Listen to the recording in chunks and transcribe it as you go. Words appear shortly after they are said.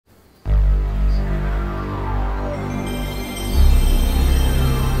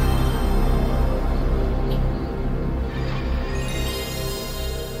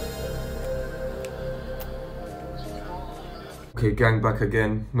Okay, gang back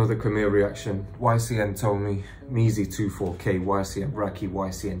again, another Camille reaction. YCN told me, Meezy24K, YCN Bracky,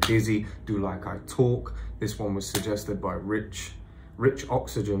 YCN Dizzy, do like I talk. This one was suggested by Rich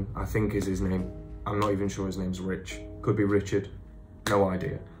Oxygen, I think is his name. I'm not even sure his name's Rich. Could be Richard, no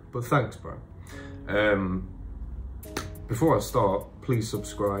idea. But thanks, bro. Before I start, please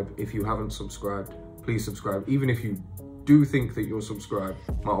subscribe. If you haven't subscribed, please subscribe. Even if you do think that you're subscribed,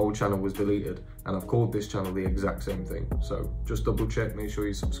 my old channel was deleted and I've called this channel the exact same thing. So just double check, make sure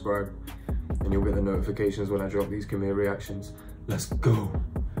you subscribe and you'll get the notifications when I drop these Camille reactions. Let's go.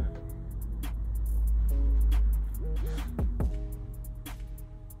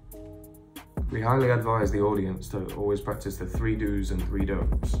 We highly advise the audience to always practice the 3 do's and 3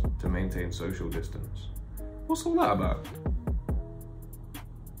 don'ts to maintain social distance. What's all that about?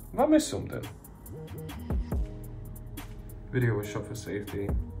 Have I missed something? Video was shot for safety.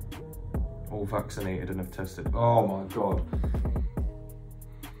 All vaccinated and have tested. Oh my God.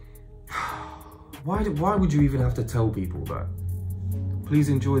 Why would you even have to tell people that? Please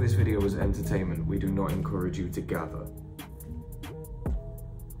enjoy this video as entertainment. We do not encourage you to gather.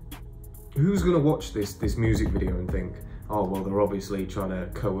 Who's gonna watch this music video and think, oh, well, they're obviously trying to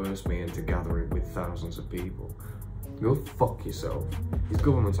coerce me into gathering with thousands of people. Go fuck yourself. These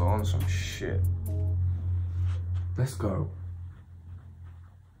governments are on some shit. Let's go.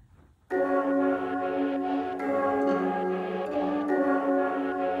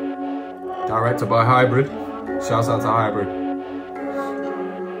 Directed by Hybrid. Shouts out to Hybrid.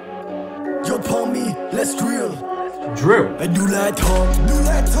 Yo, upon me, let's drill. Drill? I do like talk.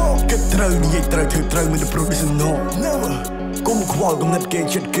 Get through with the producer, no. Never. Come qual, come that gate,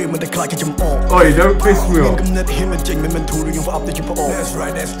 shit game, and the clock at your all. Oi, don't piss me off. Come that him and Jing, and touring of up the chip all. That's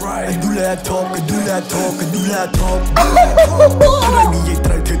right. I do like talk. I do like talk.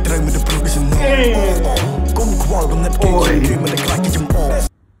 Try with the producer, no. Come qual, come that gate, shit game, and the clock at your all.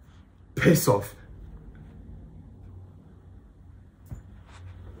 Piss off.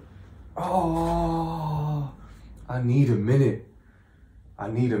 Oh, I need a minute.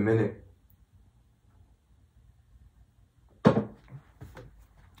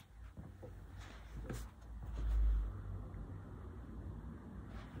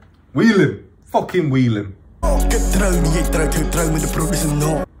 Wheel him. Fucking wheel him. Get through with the producer,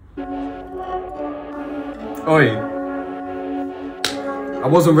 no. Oi. I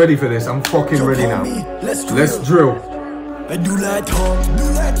wasn't ready for this. I'm fucking ready now. Let's drill. I do like talk.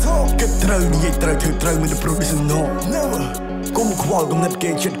 Get through with the producer, no. Never. Come qual, come that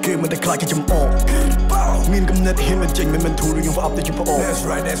gate, shit game, and the clock at your all. Mean come that him and Jing, and touring of up the chip all. That's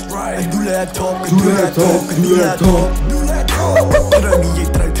right. I do like talk.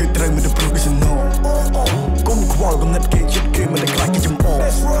 Try with the producer, no. Come qual, come that gate, shit game, and the clock at your all.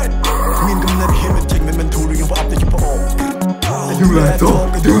 That's right. Mean come that him and Jing, and touring of up the chip all. I do like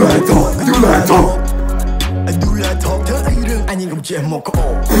talk. Tell I don't. I need to check more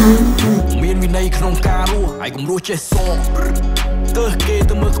call. Me and Nay Kron Caro, I can roach a song. The gate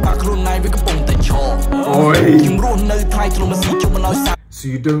the most back on night with a bone that chaw. So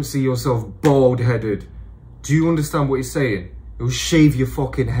you don't see yourself bald-headed? Do you understand what he's saying? It will shave your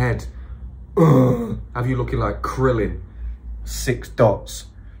fucking head. Have you looking like Krillin? 6 dots.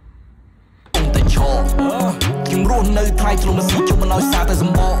 I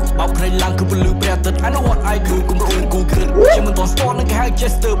know what I do.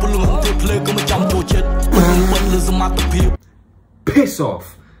 Piss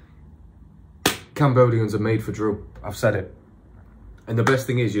off. Cambodians are made for drill. I've said it. And the best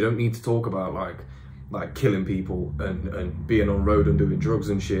thing is, you don't need to talk about like killing people and being on road and doing drugs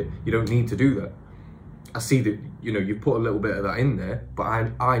and shit. You don't need to do that. I see that, you know, you put a little bit of that in there, but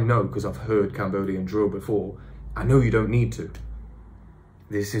I know, because I've heard Cambodian drill before, I know you don't need to.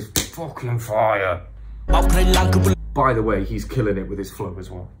 This is fucking fire. By the way, he's killing it with his flow as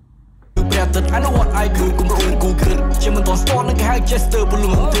well. I know what I do.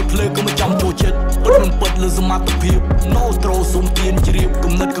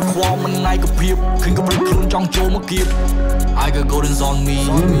 I got goldens on me.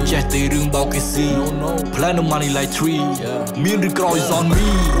 Just the room about see. Plan of money like 3. Mean the girl is on me.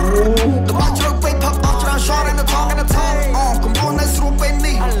 The bachelor pay pop after a shot and a talk and a talk. Oh, come on, let's roll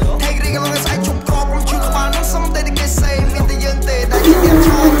penny. Take it as I chop crop from you. Come on, something to get saved in the young day.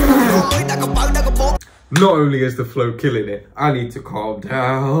 Not only is the flow killing it, I need to calm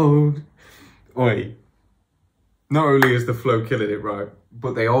down. Oi. Not only is the flow killing it, right,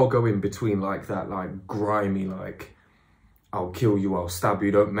 but they all go in between like that, like grimy, like, I'll kill you, I'll stab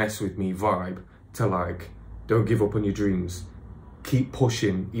you, don't mess with me vibe, to like, don't give up on your dreams. keep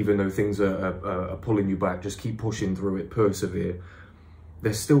pushing, even though things are pulling you back. Just keep pushing through it, persevere.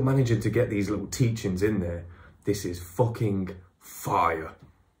 They're still managing to get these little teachings in there. This is fucking fire.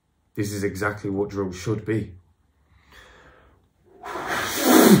 This is exactly what drill should be.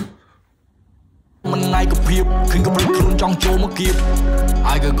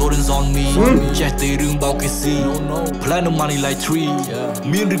 I got golden on me. Jet the room about see. Plan of money like tree.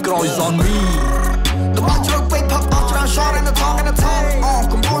 Me and the girl is on me. The macho pay pop out and shot in the tongue and the tongue. Oh,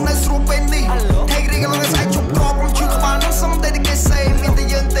 come on, let's through penny. Take it again, let's I chop problem. You come on, some dedicated same in the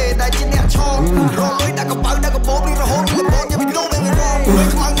young day that you need chop. Roll it like a bug, like a ball, the whole the ball, you know when you're wrong.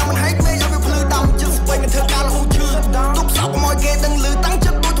 Come on, I'm hate me, I'm blue down. Just wait until I who choose. Don't stop my get and loot. Thank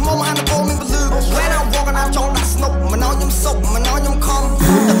you to my hand, the ball in blue. When I'm walking out, John, that's no. Now you're soap, now you're come.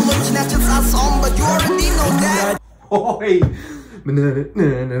 The lunch just as on, but you already know that. Oi!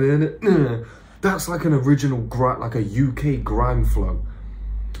 That's like an original like a UK grime flow.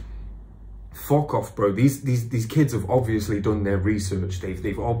 Fuck off, bro. These kids have obviously done their research.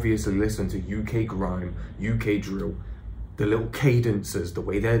 They've obviously listened to UK grime, UK drill, the little cadences, the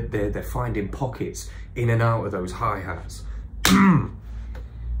way they're finding pockets in and out of those hi-hats.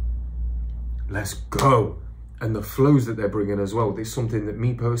 Let's go. And the flows that they're bringing as well. This is something that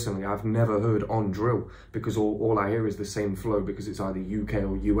me personally, I've never heard on drill, because all I hear is the same flow because it's either UK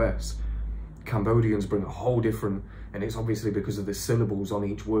or US. Cambodians bring a whole different, and it's obviously because of the syllables on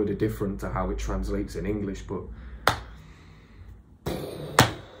each word are different to how it translates in English, but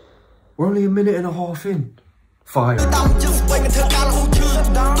we're only a minute and a half in. Fire.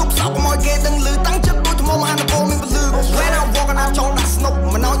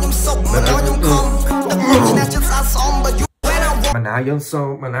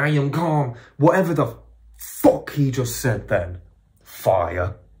 Whatever the fuck he just said then.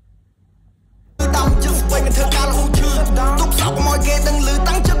 Fire.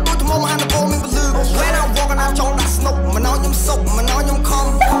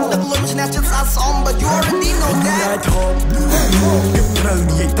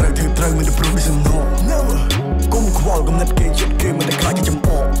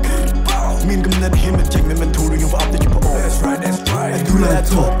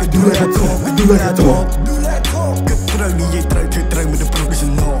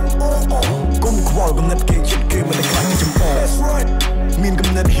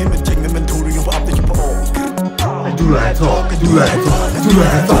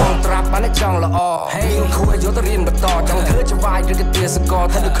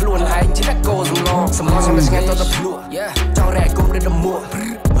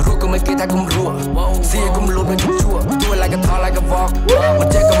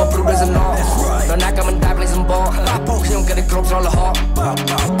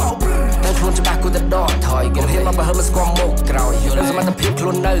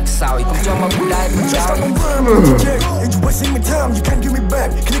 You can't give me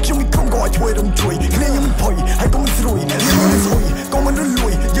back. Connection we come go I wait on joy. Clear you point. I come through. Go on the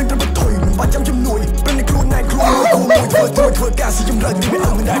loy. Young to my toy. But I'm jam noy. Bring the crew night crew. Go gas. You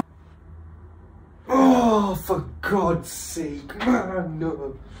run. Oh, for God's sake, man.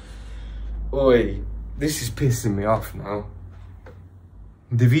 No. Oi, this is pissing me off now.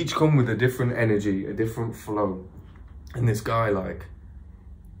 They've each come with a different energy, a different flow. And this guy, like,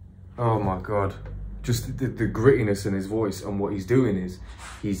 oh my God. Just the grittiness in his voice, and what he's doing is,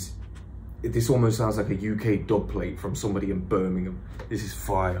 this almost sounds like a UK dub plate from somebody in Birmingham. This is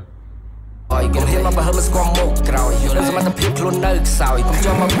fire. You can hear my Bahamas go more crowd. You know, some people know how you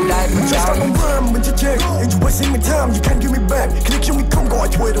come my life and down. When you check, and you wasting my time, you can't give me back. Connection we come go I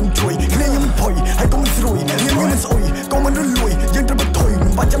wait on joy. Clear you point. I come through. You mean it's oi. Go on the loy. Young to my toy.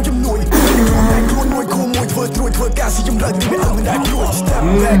 But I'm jam noy. Gas. You run. Step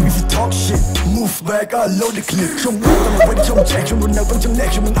back if you talk shit. Move back. I load the clip. Show me when you check. You know when you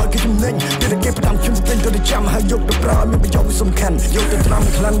next. You know get your name. Did I get it? I'm to the jam. I yoke the bra. Maybe you with some can. Yoke the drum.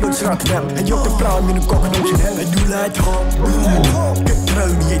 Clan looks right them. You're the brown, you go and you hang. I do like talk. Get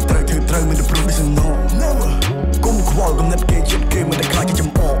thrown, you try to throw me the provision. No, come qual, come that gate, game with the clock, you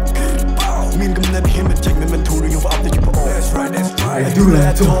all. Mean come that him, check me, and touring you up the you all. That's right, I do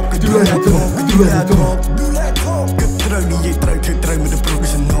like talk, I do like talk, I do like talk. Get thrown, you try to throw me the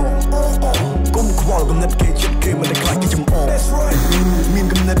provision. No, come qual, come that gate, game with the clock, you all. That's right. Mean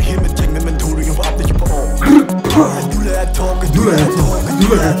come that him, check me, and touring you up the you all. I do like talk, I do like talk, I do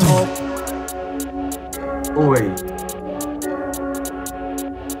like talk. Oi.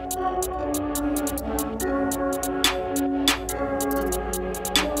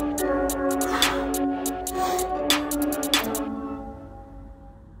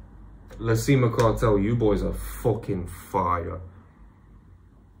 Cima Cartel, you boys are fucking fire.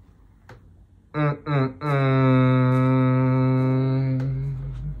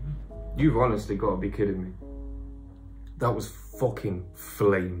 You've honestly got to be kidding me. That was fucking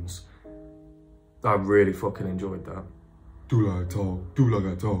flames. I really fucking enjoyed that. Do like I talk, do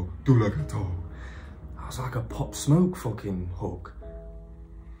like I talk, do like I talk. That was like a Pop Smoke fucking hook.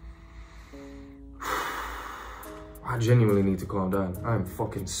 I genuinely need to calm down. I am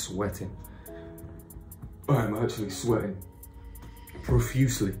fucking sweating. I am actually sweating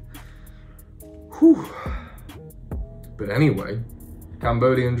profusely. Whew. But anyway,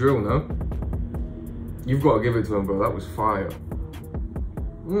 Cambodian drill, no? You've got to give it to him, bro. That was fire.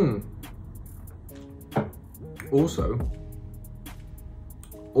 Also,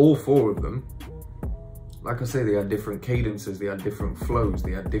 all four of them, like I say, they had different cadences, they had different flows,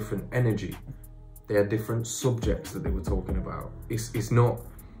 they had different energy, they had different subjects that they were talking about. It's not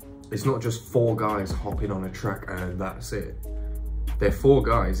just four guys hopping on a track and that's it. They're four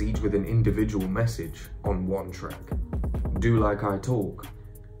guys, each with an individual message on one track. Do like I talk,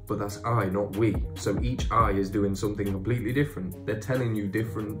 but that's I, not we. So each I is doing something completely different. They're telling you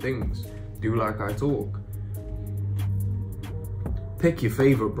different things. Do like I talk. Pick your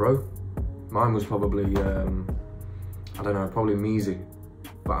favorite, bro. Mine was probably, I don't know, probably Measy.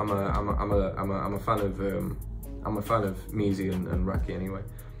 But I'm a fan of Measy and Raki anyway.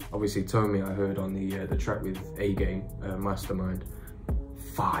 Obviously, Tommy I heard on the track with A Game, Mastermind.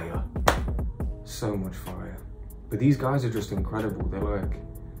 Fire, so much fire. But these guys are just incredible. They're like,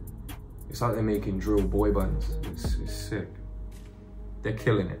 it's like they're making drill boy bands. It's sick. They're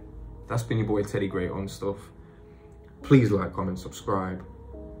killing it. That's been your boy Teddy Great on stuff. Please like, comment, subscribe.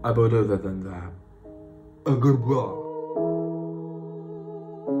 But other than that, a good vlog.